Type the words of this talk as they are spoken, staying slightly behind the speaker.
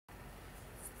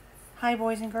Hi,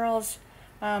 boys and girls.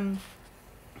 I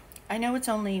know it's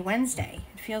only Wednesday.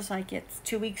 It feels like it's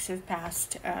 2 weeks have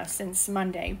passed since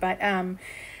Monday, but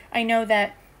I know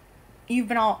that you've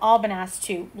been all been asked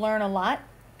to learn a lot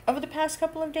over the past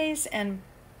couple of days, and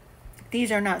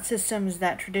these are not systems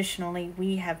that traditionally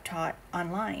we have taught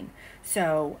online.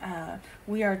 So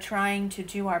we are trying to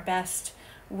do our best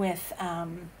with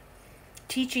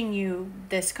teaching you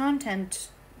this content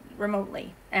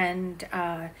remotely. And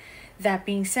that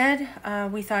being said,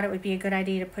 we thought it would be a good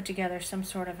idea to put together some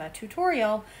sort of a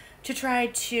tutorial to try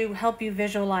to help you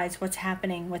visualize what's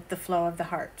happening with the flow of the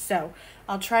heart. So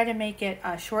I'll try to make it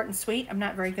short and sweet. I'm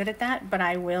not very good at that, but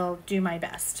I will do my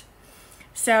best.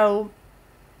 So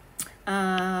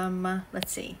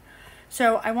let's see.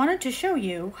 So I wanted to show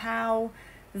you how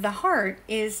the heart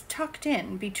is tucked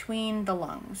in between the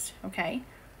lungs, okay?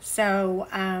 So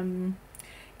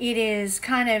it is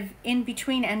kind of in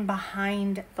between and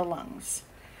behind the lungs.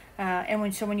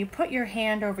 So when you put your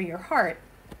hand over your heart,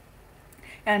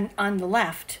 and on the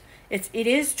left, it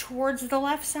is towards the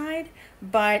left side,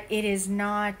 but it is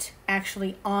not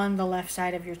actually on the left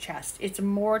side of your chest. It's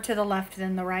more to the left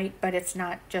than the right, but it's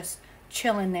not just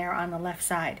chilling there on the left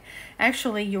side.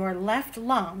 Actually, your left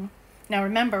lung, now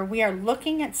remember, we are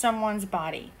looking at someone's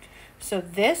body. So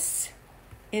this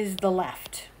is the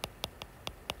left.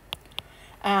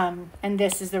 And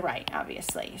this is the right,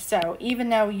 obviously. So even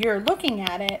though you're looking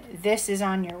at it, this is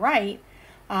on your right,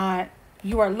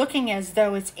 you are looking as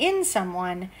though it's in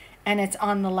someone and it's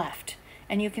on the left.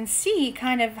 And you can see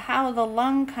kind of how the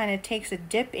lung kind of takes a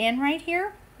dip in right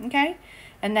here, okay?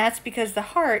 And that's because the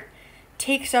heart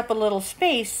takes up a little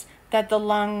space that the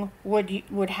lung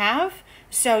would have.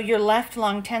 So your left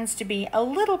lung tends to be a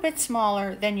little bit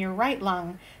smaller than your right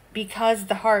lung because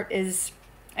the heart is,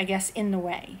 I guess, in the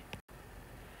way.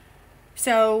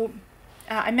 So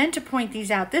I meant to point these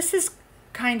out. This is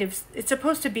kind of, it's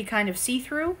supposed to be kind of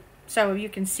see-through. So you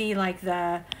can see like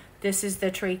this is the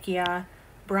trachea,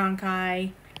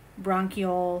 bronchi,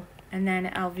 bronchiole, and then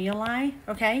alveoli,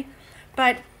 okay?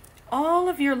 But all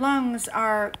of your lungs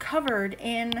are covered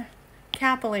in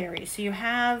capillaries. So you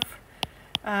have,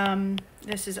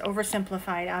 this is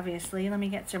oversimplified, obviously. Let me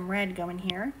get some red going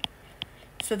here.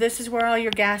 So this is where all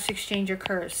your gas exchange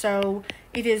occurs. So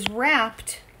it is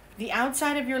wrapped. The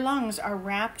outside of your lungs are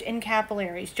wrapped in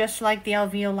capillaries, just like the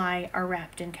alveoli are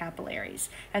wrapped in capillaries.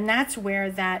 And that's where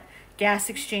that gas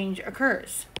exchange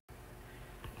occurs.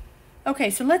 Okay,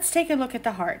 so let's take a look at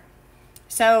the heart.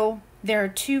 So there are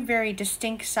two very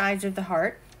distinct sides of the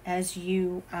heart, as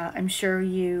you, I'm sure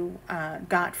you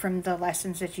got from the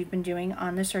lessons that you've been doing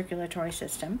on the circulatory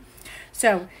system.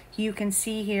 So you can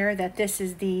see here that this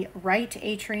is the right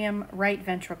atrium, right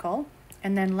ventricle,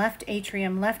 and then left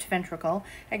atrium, left ventricle.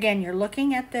 Again, you're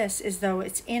looking at this as though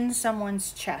it's in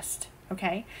someone's chest,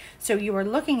 okay? So you are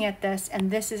looking at this, and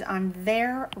this is on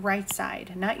their right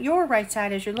side. Not your right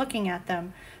side as you're looking at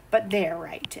them, but their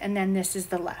right. And then this is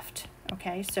the left,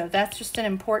 okay? So that's just an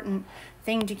important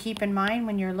thing to keep in mind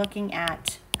when you're looking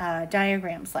at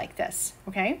diagrams like this,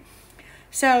 okay?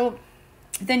 So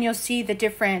then you'll see the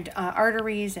different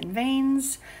arteries and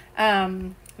veins.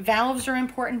 Valves are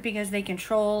important because they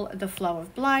control the flow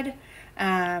of blood.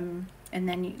 And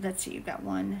then let's see, you've got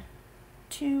 1,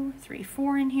 2, 3,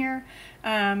 4 in here.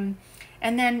 And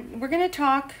then we're going to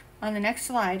talk on the next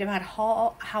slide about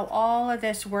how all of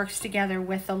this works together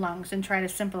with the lungs and try to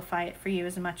simplify it for you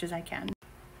as much as I can.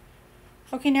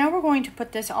 Okay, now we're going to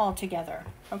put this all together,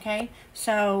 okay?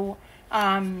 So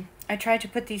I tried to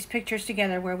put these pictures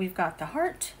together where we've got the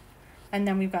heart, and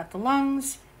then we've got the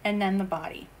lungs, and then the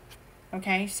body.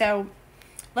 Okay, so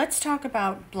let's talk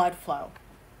about blood flow.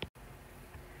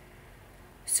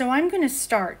 So I'm going to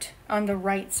start on the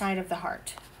right side of the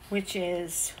heart, which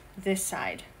is this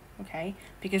side, okay?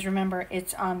 Because remember,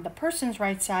 it's on the person's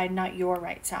right side, not your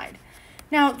right side.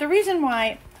 Now, the reason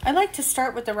why I like to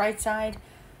start with the right side,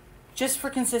 just for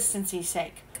consistency's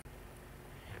sake.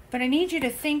 But I need you to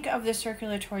think of the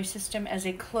circulatory system as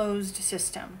a closed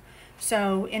system.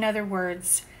 So, in other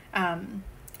words,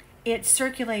 it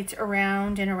circulates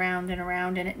around and around and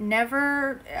around, and it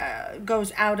never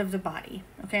goes out of the body,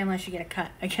 okay, unless you get a cut,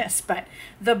 I guess. But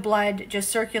the blood just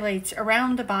circulates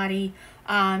around the body.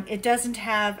 It doesn't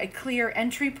have a clear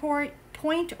entry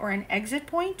point or an exit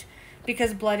point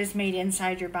because blood is made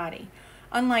inside your body.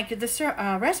 Unlike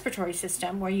the respiratory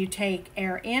system, where you take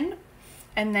air in,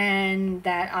 and then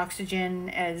that oxygen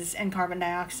and carbon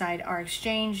dioxide are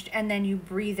exchanged, and then you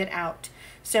breathe it out.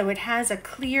 So it has a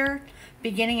clear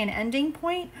beginning and ending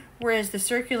point, whereas the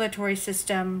circulatory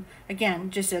system, again,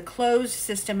 just a closed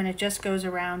system, and it just goes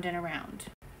around and around.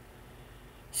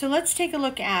 So let's take a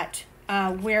look at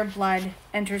where blood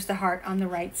enters the heart on the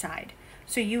right side.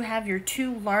 So you have your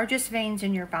two largest veins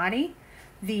in your body,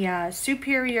 the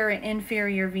superior and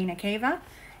inferior vena cava,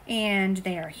 and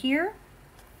they are here.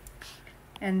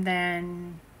 And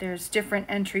then there's different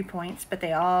entry points, but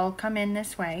they all come in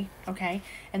this way, okay?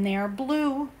 And they are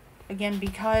blue, again,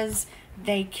 because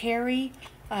they carry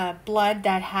blood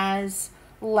that has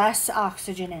less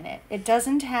oxygen in it. It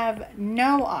doesn't have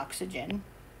no oxygen.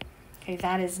 Okay,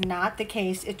 that is not the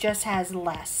case. It just has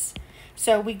less.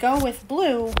 So we go with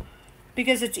blue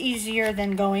because it's easier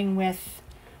than going with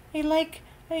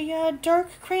a dark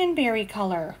cranberry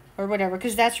color or whatever,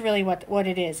 because that's really what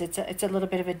it is. It's a little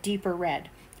bit of a deeper red.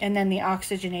 And then the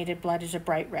oxygenated blood is a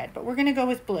bright red. But we're going to go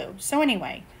with blue. So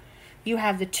anyway, you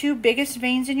have the two biggest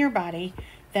veins in your body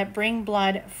that bring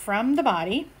blood from the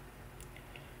body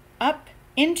up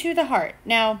into the heart.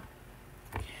 Now,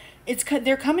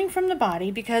 they're coming from the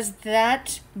body because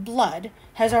that blood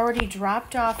has already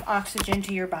dropped off oxygen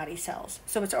to your body cells.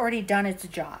 So it's already done its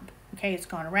job. Okay, it's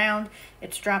gone around,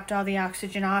 it's dropped all the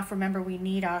oxygen off. Remember, we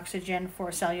need oxygen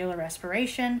for cellular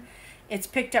respiration. It's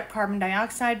picked up carbon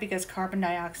dioxide because carbon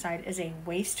dioxide is a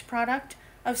waste product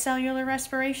of cellular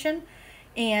respiration,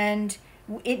 and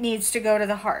it needs to go to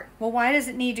the heart. Well, why does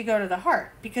it need to go to the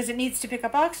heart? Because it needs to pick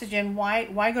up oxygen.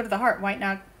 Why go to the heart? Why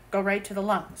not go right to the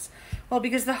lungs? Well,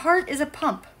 because the heart is a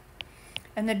pump,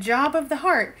 and the job of the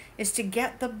heart is to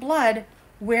get the blood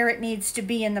where it needs to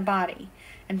be in the body.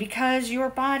 And because your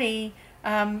body,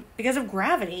 because of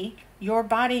gravity, your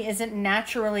body isn't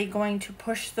naturally going to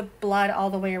push the blood all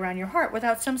the way around your heart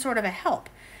without some sort of a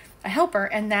helper,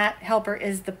 and that helper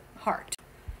is the heart.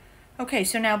 Okay,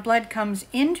 so now blood comes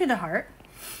into the heart,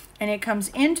 and it comes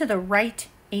into the right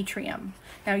atrium.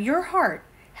 Now your heart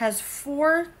has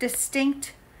 4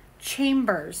 distinct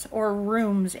chambers or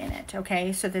rooms in it,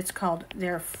 okay? So that's called,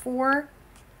 there are 4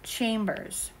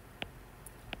 chambers.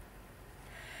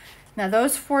 Now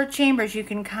those 4 chambers, you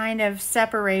can kind of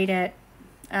separate it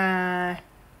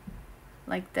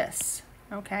like this,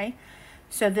 okay?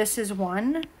 So this is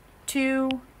 1, 2,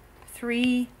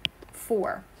 3,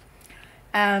 4.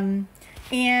 And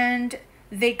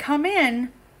they come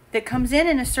in, that comes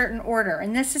in a certain order,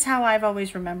 and this is how I've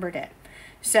always remembered it.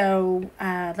 So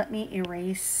let me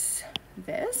erase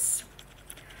this.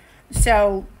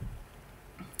 So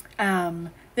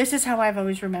this is how I've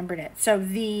always remembered it. So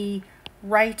the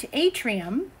right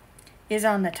atrium is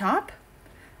on the top,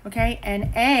 okay,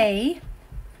 and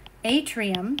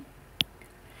atrium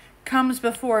comes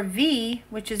before V,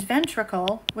 which is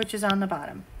ventricle, which is on the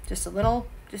bottom. Just a little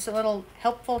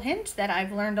helpful hint that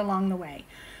I've learned along the way.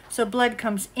 So blood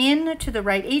comes in to the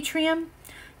right atrium,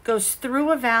 goes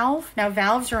through a valve. Now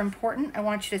valves are important. I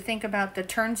want you to think about the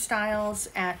turnstiles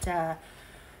at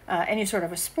any sort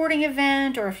of a sporting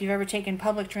event, or if you've ever taken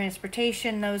public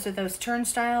transportation, those are those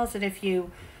turnstiles that if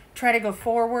you try to go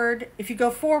forward, if you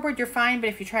go forward, you're fine, but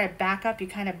if you try to back up, you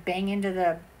kind of bang into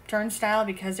the turnstile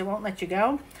because it won't let you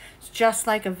go. It's just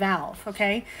like a valve,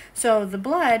 okay? So the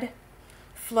blood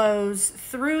flows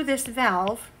through this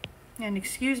valve, and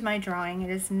excuse my drawing, it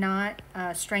is not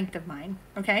a strength of mine,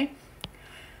 okay?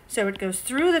 So it goes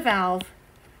through the valve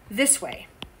this way.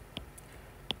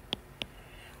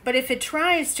 But if it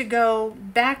tries to go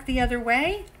back the other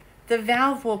way, the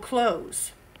valve will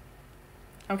close,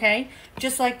 okay?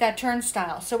 Just like that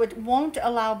turnstile. So it won't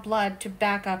allow blood to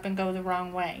back up and go the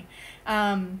wrong way.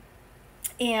 And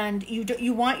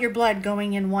you want your blood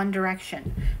going in one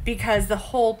direction, because the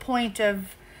whole point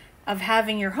of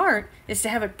having your heart is to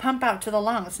have it pump out to the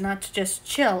lungs, not to just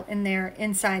chill in there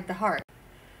inside the heart.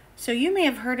 So you may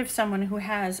have heard of someone who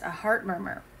has a heart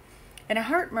murmur. And a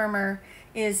heart murmur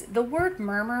is, the word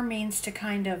murmur means to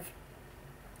kind of,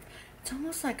 it's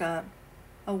almost like a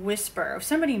whisper. If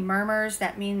somebody murmurs,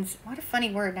 that means, what a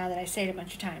funny word now that I say it a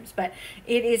bunch of times, but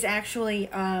it is actually,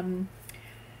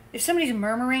 if somebody's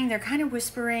murmuring, they're kind of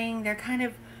whispering, they're kind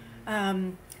of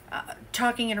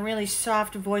talking in a really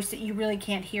soft voice that you really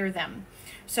can't hear them.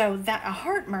 So that a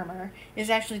heart murmur is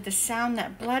actually the sound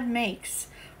that blood makes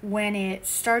when it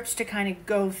starts to kind of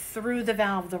go through the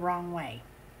valve the wrong way.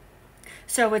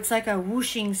 So it's like a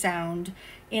whooshing sound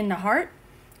in the heart,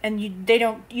 and you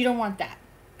don't want that,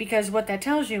 because what that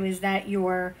tells you is that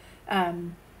your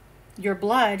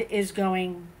blood is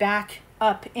going back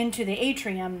up into the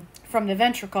atrium from the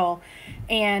ventricle,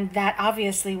 and that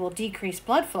obviously will decrease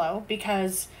blood flow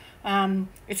because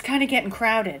it's kind of getting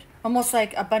crowded, almost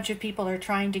like a bunch of people are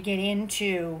trying to get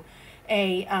into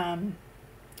a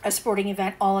sporting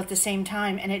event all at the same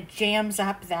time, and it jams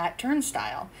up that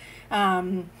turnstile.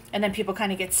 And then people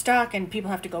kind of get stuck, and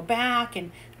people have to go back,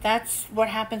 and that's what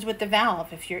happens with the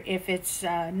valve. If it's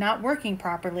not working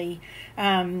properly,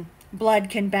 blood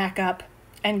can back up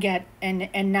and get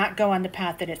and not go on the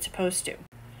path that it's supposed to.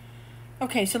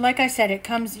 Okay, so like I said,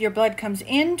 your blood comes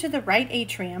into the right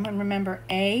atrium, and remember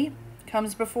A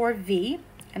comes before V,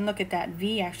 and look at that,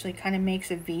 V actually kind of makes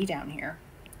a V down here.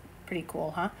 Pretty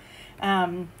cool, huh?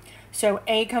 So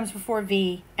A comes before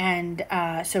V, and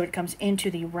so it comes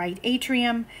into the right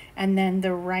atrium and then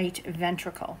the right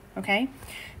ventricle, okay?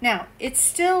 Now, it's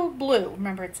still blue.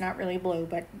 Remember, it's not really blue,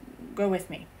 but go with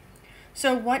me.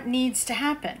 So what needs to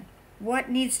happen? What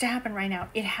needs to happen right now?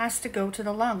 It has to go to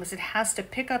the lungs. It has to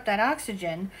pick up that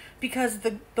oxygen, because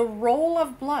the role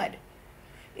of blood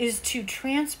is to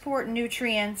transport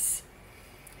nutrients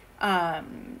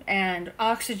and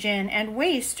oxygen and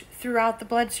waste throughout the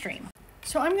bloodstream.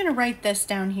 So I'm going to write this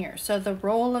down here. So the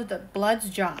role of the blood's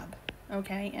job,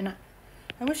 okay? And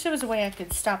I wish there was a way I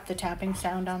could stop the tapping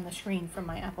sound on the screen from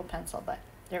my Apple Pencil, but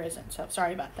there isn't, so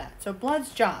sorry about that. So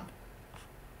blood's job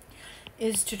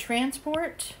is to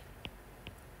transport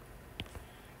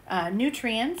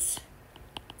nutrients,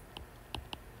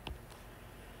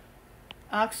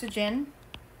 oxygen,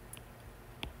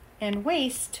 and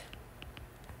waste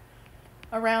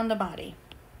around the body.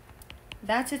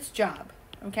 That's its job,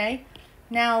 okay?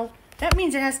 Now, that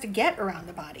means it has to get around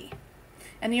the body.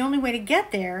 And the only way to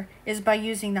get there is by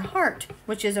using the heart,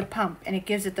 which is a pump, and it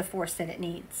gives it the force that it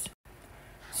needs.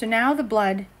 So now the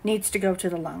blood needs to go to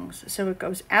the lungs. So it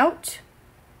goes out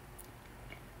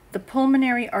the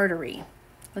pulmonary artery.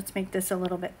 Let's make this a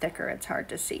little bit thicker. It's hard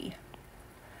to see.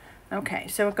 Okay,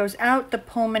 so it goes out the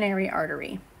pulmonary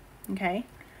artery. Okay.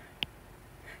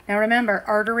 Now remember,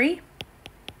 artery,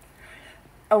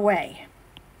 away.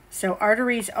 So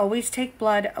arteries always take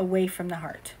blood away from the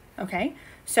heart. Okay,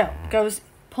 so it goes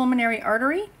pulmonary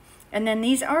artery, and then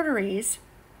these arteries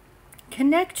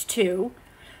connect to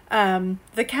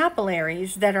the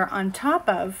capillaries that are on top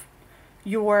of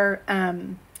your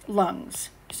lungs.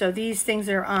 So these things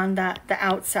that are on the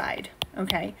outside,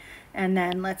 okay? And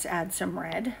then let's add some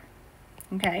red,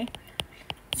 okay?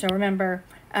 So remember,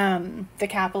 the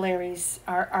capillaries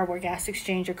are where gas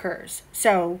exchange occurs.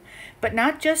 So, but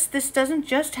not just, this doesn't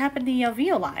just happen in the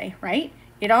alveoli, right?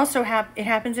 It also it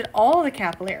happens in all the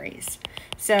capillaries.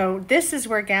 So this is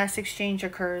where gas exchange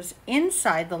occurs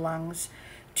inside the lungs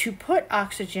to put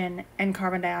oxygen and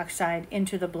carbon dioxide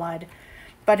into the blood.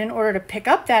 But in order to pick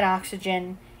up that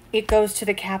oxygen, it goes to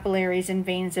the capillaries and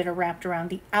veins that are wrapped around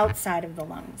the outside of the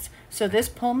lungs. So this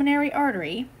pulmonary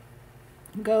artery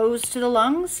goes to the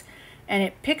lungs and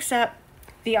it picks up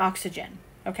the oxygen,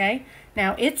 okay?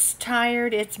 Now it's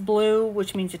tired, it's blue,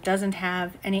 which means it doesn't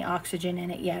have any oxygen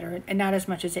in it yet, or not as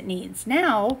much as it needs.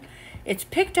 Now it's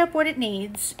picked up what it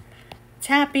needs, it's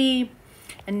happy,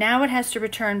 and now it has to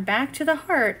return back to the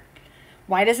heart.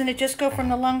 Why doesn't it just go from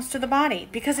the lungs to the body?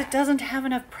 Because it doesn't have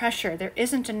enough pressure. There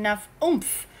isn't enough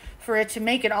oomph for it to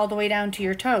make it all the way down to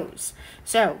your toes.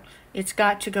 So it's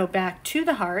got to go back to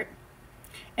the heart,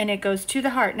 and it goes to the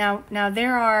heart. Now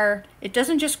it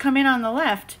doesn't just come in on the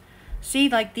left. See,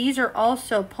 like these are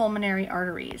also pulmonary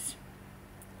arteries.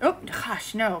 Oh,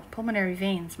 gosh, no, pulmonary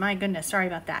veins. My goodness, sorry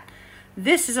about that.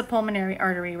 This is a pulmonary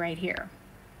artery right here.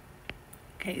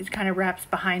 Okay, it kind of wraps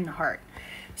behind the heart.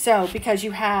 So because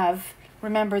you have,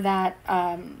 remember that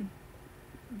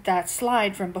that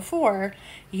slide from before,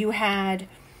 you had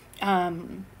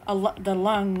the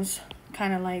lungs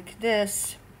kind of like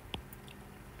this,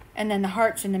 and then the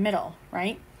heart's in the middle,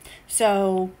 right?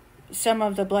 So some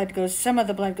of the blood goes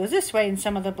this way, and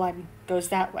some of the blood goes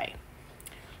that way.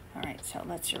 All right, so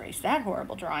let's erase that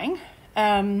horrible drawing.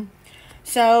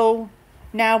 So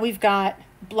now we've got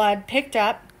blood picked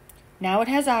up. Now it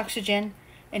has oxygen,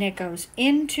 and it goes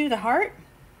into the heart.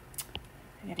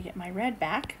 I gotta get my red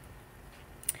back.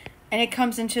 And it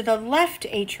comes into the left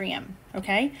atrium,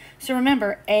 okay? So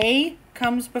remember, A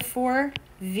comes before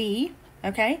V,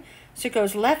 okay? So it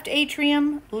goes left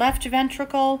atrium, left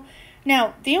ventricle.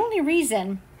 Now, the only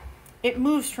reason it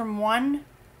moves from one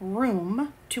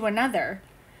room to another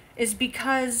is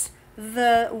because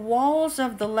the walls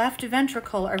of the left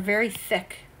ventricle are very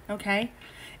thick, okay?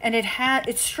 And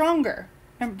it's stronger.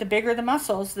 Remember, the bigger the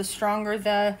muscles, the stronger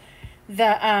the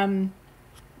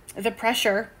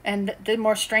pressure and the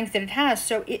more strength that it has.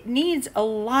 So it needs a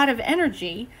lot of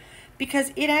energy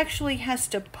because it actually has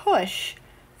to push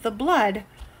the blood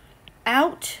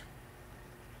out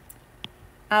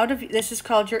of, this is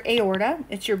called your aorta.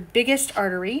 It's your biggest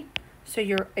artery. So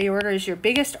your aorta is your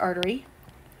biggest artery.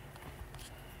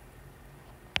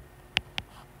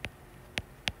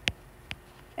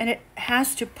 And it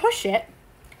has to push it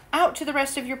out to the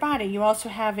rest of your body. You also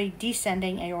have a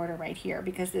descending aorta right here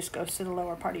because this goes to the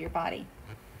lower part of your body.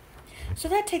 So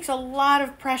that takes a lot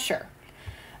of pressure.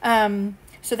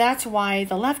 So that's why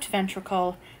the left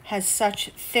ventricle has such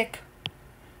thick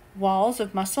walls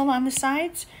of muscle on the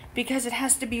sides, because it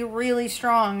has to be really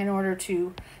strong in order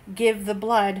to give the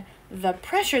blood the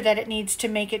pressure that it needs to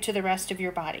make it to the rest of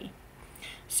your body.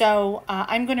 So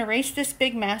I'm going to erase this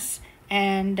big mess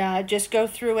and just go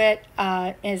through it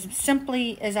as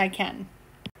simply as I can.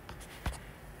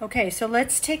 Okay, so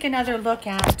let's take another look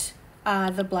at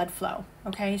the blood flow.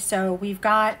 Okay, so we've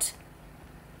got,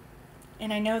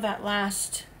 and I know that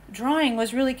last drawing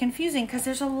was really confusing because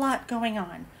there's a lot going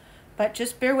on, but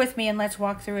just bear with me and let's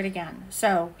walk through it again.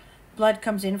 So blood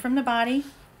comes in from the body.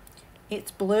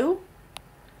 It's blue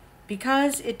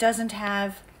because it doesn't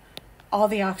have all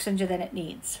the oxygen that it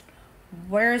needs.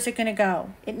 Where is it going to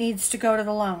go? It needs to go to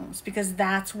the lungs because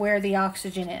that's where the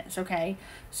oxygen is, okay?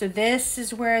 So this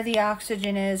is where the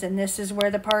oxygen is, and this is where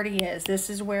the party is. This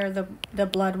is where the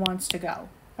blood wants to go,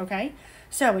 okay?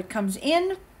 So it comes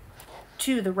in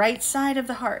to the right side of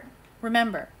the heart.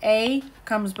 Remember, A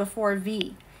comes before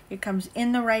V. It comes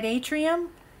in the right atrium,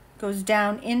 goes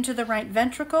down into the right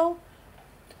ventricle,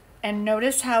 and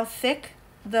notice how thick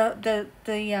the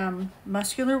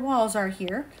muscular walls are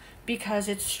here, because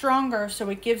it's stronger, so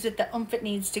it gives it the oomph it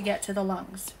needs to get to the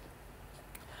lungs.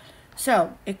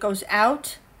 So it goes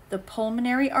out the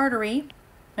pulmonary artery,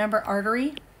 remember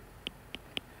artery,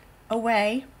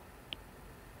 away,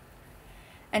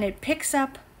 and it picks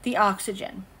up the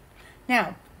oxygen.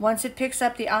 Now, once it picks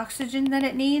up the oxygen that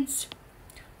it needs,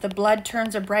 the blood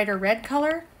turns a brighter red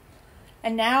color,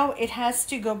 and now it has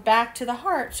to go back to the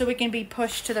heart so it can be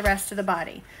pushed to the rest of the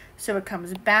body. So it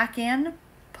comes back in,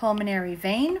 pulmonary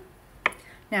vein.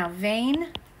 Now vein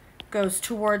goes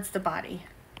towards the body.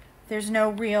 There's no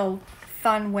real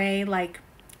fun way like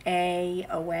A,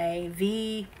 away,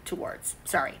 V, towards,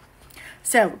 sorry.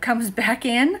 So it comes back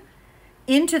in,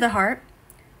 into the heart,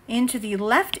 into the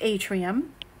left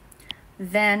atrium,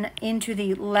 then into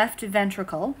the left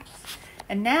ventricle.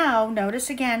 And now notice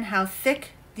again how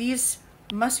thick these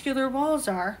muscular walls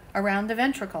are around the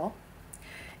ventricle.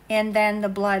 And then the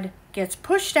blood gets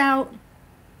pushed out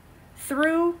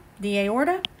through the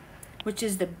aorta, which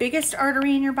is the biggest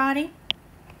artery in your body.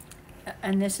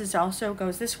 And this is also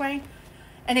goes this way.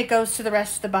 And it goes to the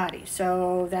rest of the body.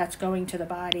 So that's going to the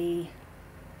body,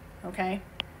 okay?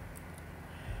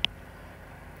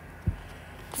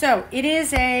 So it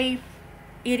is a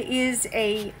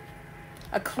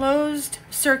closed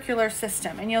circular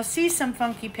system, and you'll see some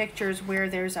funky pictures where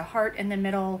there's a heart in the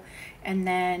middle and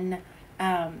then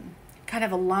kind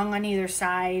of a lung on either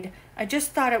side. I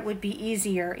just thought it would be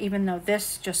easier, even though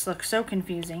this just looks so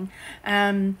confusing,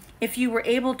 if you were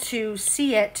able to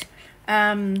see it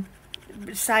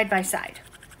side by side,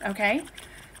 okay?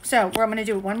 So I'm going to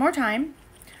do it one more time,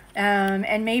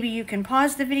 and maybe you can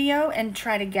pause the video and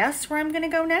try to guess where I'm going to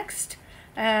go next.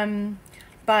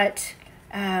 But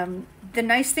the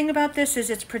nice thing about this is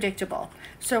it's predictable.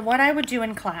 So what I would do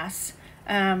in class,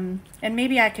 and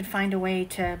maybe I could find a way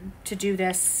to do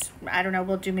this, I don't know,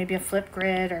 we'll do maybe a flip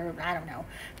grid, or I don't know.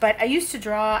 But I used to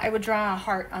draw, I would draw a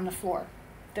heart on the floor.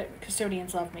 The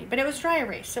custodians loved me, but it was dry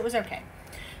erase, so it was okay.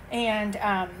 And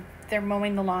they're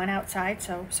mowing the lawn outside,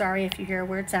 so sorry if you hear a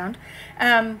weird sound.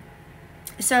 I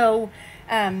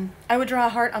would draw a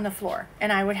heart on the floor,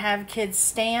 and I would have kids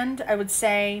stand, I would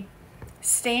say,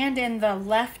 stand in the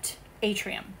left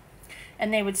atrium.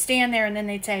 And they would stand there, and then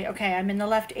they'd say, okay, I'm in the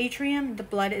left atrium, the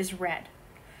blood is red.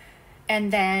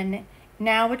 And then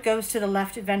now it goes to the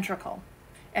left ventricle.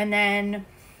 And then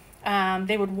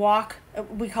they would walk,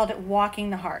 we called it walking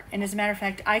the heart. And as a matter of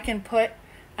fact, I can put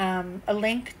a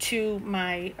link to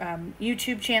my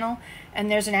YouTube channel, and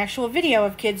there's an actual video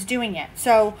of kids doing it.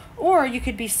 So, or you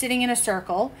could be sitting in a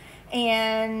circle,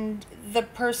 and the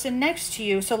person next to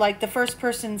you, so like the first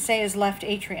person, say, is left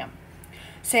atrium.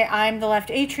 Say, I'm the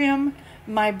left atrium,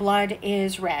 my blood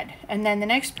is red. And then the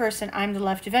next person, I'm the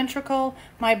left ventricle,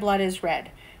 my blood is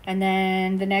red. And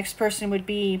then the next person would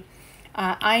be,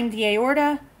 I'm the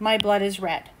aorta, my blood is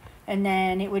red. And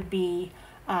then it would be,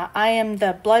 I am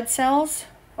the blood cells,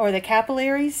 or the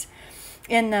capillaries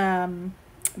in the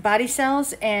body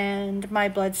cells, and my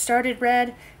blood started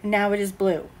red, and now it is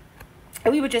blue.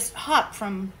 And we would just hop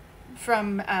from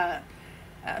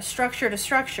structure to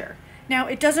structure. Now,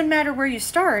 it doesn't matter where you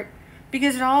start,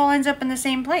 because it all ends up in the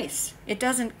same place. It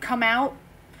doesn't come out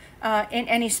in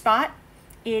any spot.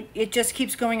 It just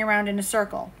keeps going around in a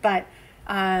circle. But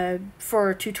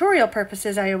for tutorial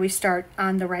purposes, I always start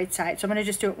on the right side. So I'm going to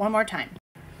just do it one more time.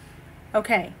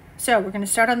 Okay, so we're going to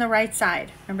start on the right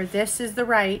side. Remember, this is the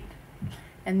right,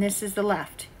 and this is the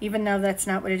left. Even though that's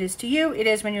not what it is to you, it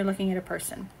is when you're looking at a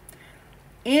person.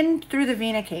 In through the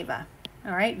vena cava.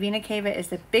 All right, vena cava is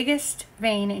the biggest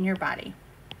vein in your body.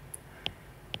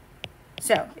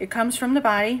 So it comes from the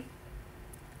body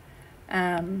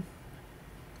and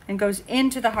goes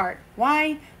into the heart.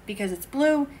 Why? Because it's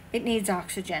blue, it needs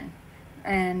oxygen.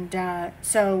 And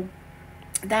so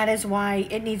that is why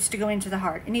it needs to go into the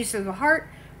heart. It needs to go to the heart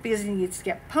because it needs to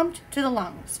get pumped to the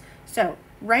lungs. So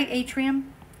right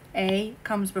atrium, A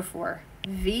comes before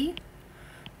V,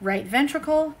 right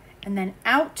ventricle, and then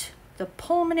out the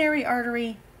pulmonary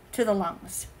artery to the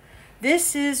lungs.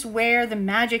 This is where the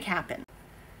magic happens.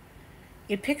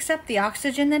 It picks up the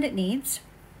oxygen that it needs.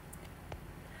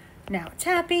 Now it's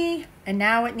happy, and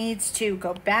now it needs to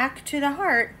go back to the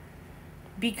heart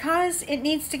because it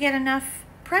needs to get enough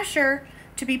pressure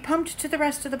to be pumped to the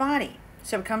rest of the body.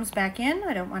 So it comes back in.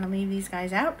 I don't want to leave these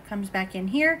guys out. Comes back in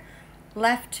here.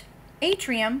 Left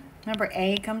atrium. Remember,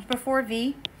 A comes before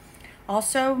V.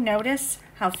 Also notice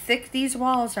how thick these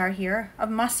walls are here of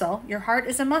muscle. Your heart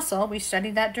is a muscle. We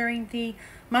studied that during the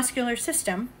muscular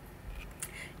system.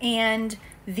 And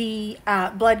the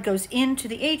blood goes into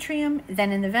the atrium,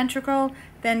 then in the ventricle,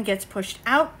 then gets pushed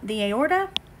out the aorta,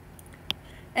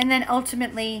 and then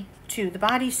ultimately to the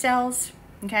body cells,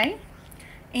 okay?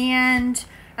 And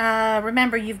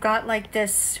remember, you've got like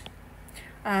this,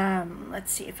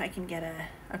 let's see if I can get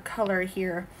a color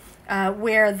here,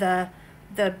 where the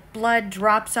blood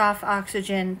drops off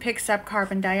oxygen, picks up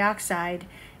carbon dioxide,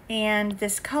 and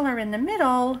this color in the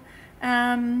middle,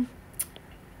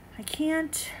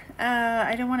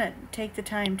 I don't want to take the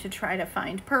time to try to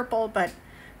find purple, but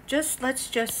let's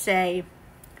just say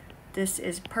this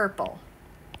is purple.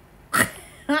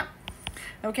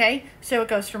 Okay, so it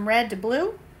goes from red to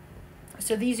blue.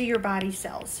 So these are your body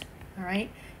cells, all right?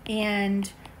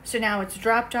 And so now it's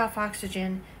dropped off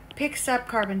oxygen, picks up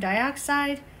carbon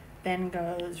dioxide, then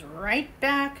goes right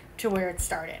back to where it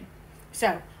started.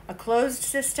 So a closed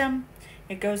system,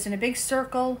 it goes in a big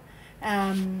circle.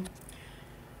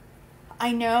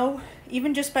 I know,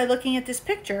 even just by looking at this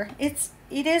picture, it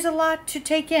is a lot to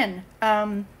take in,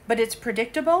 but it's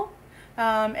predictable.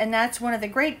 And that's one of the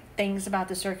great things about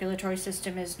the circulatory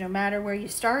system is no matter where you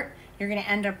start, you're going to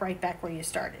end up right back where you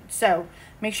started. So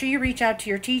make sure you reach out to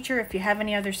your teacher if you have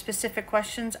any other specific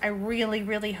questions. I really,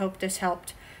 really hope this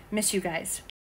helped. Miss you guys.